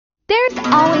There's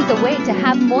always a way to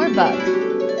have more books.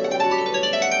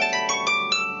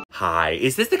 Hi,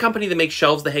 is this the company that makes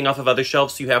shelves that hang off of other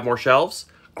shelves so you have more shelves?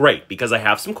 Great, because I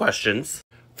have some questions.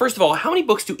 First of all, how many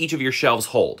books do each of your shelves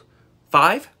hold?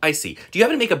 5? I see. Do you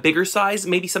happen to make a bigger size?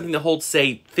 Maybe something that holds,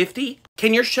 say, 50?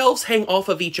 Can your shelves hang off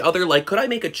of each other? Like, could I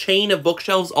make a chain of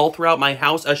bookshelves all throughout my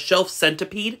house? A shelf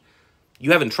centipede?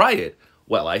 You haven't tried it?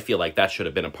 Well, I feel like that should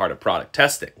have been a part of product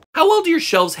testing. How well do your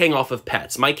shelves hang off of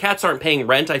pets? My cats aren't paying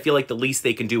rent. I feel like the least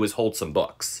they can do is hold some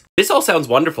books. This all sounds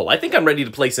wonderful. I think I'm ready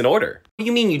to place an order. What do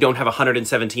you mean you don't have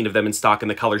 117 of them in stock in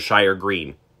the color Shire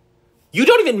Green? You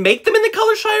don't even make them in the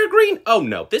color Shire Green? Oh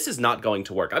no, this is not going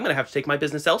to work. I'm gonna have to take my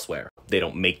business elsewhere. They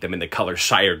don't make them in the color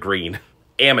Shire Green.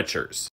 Amateurs.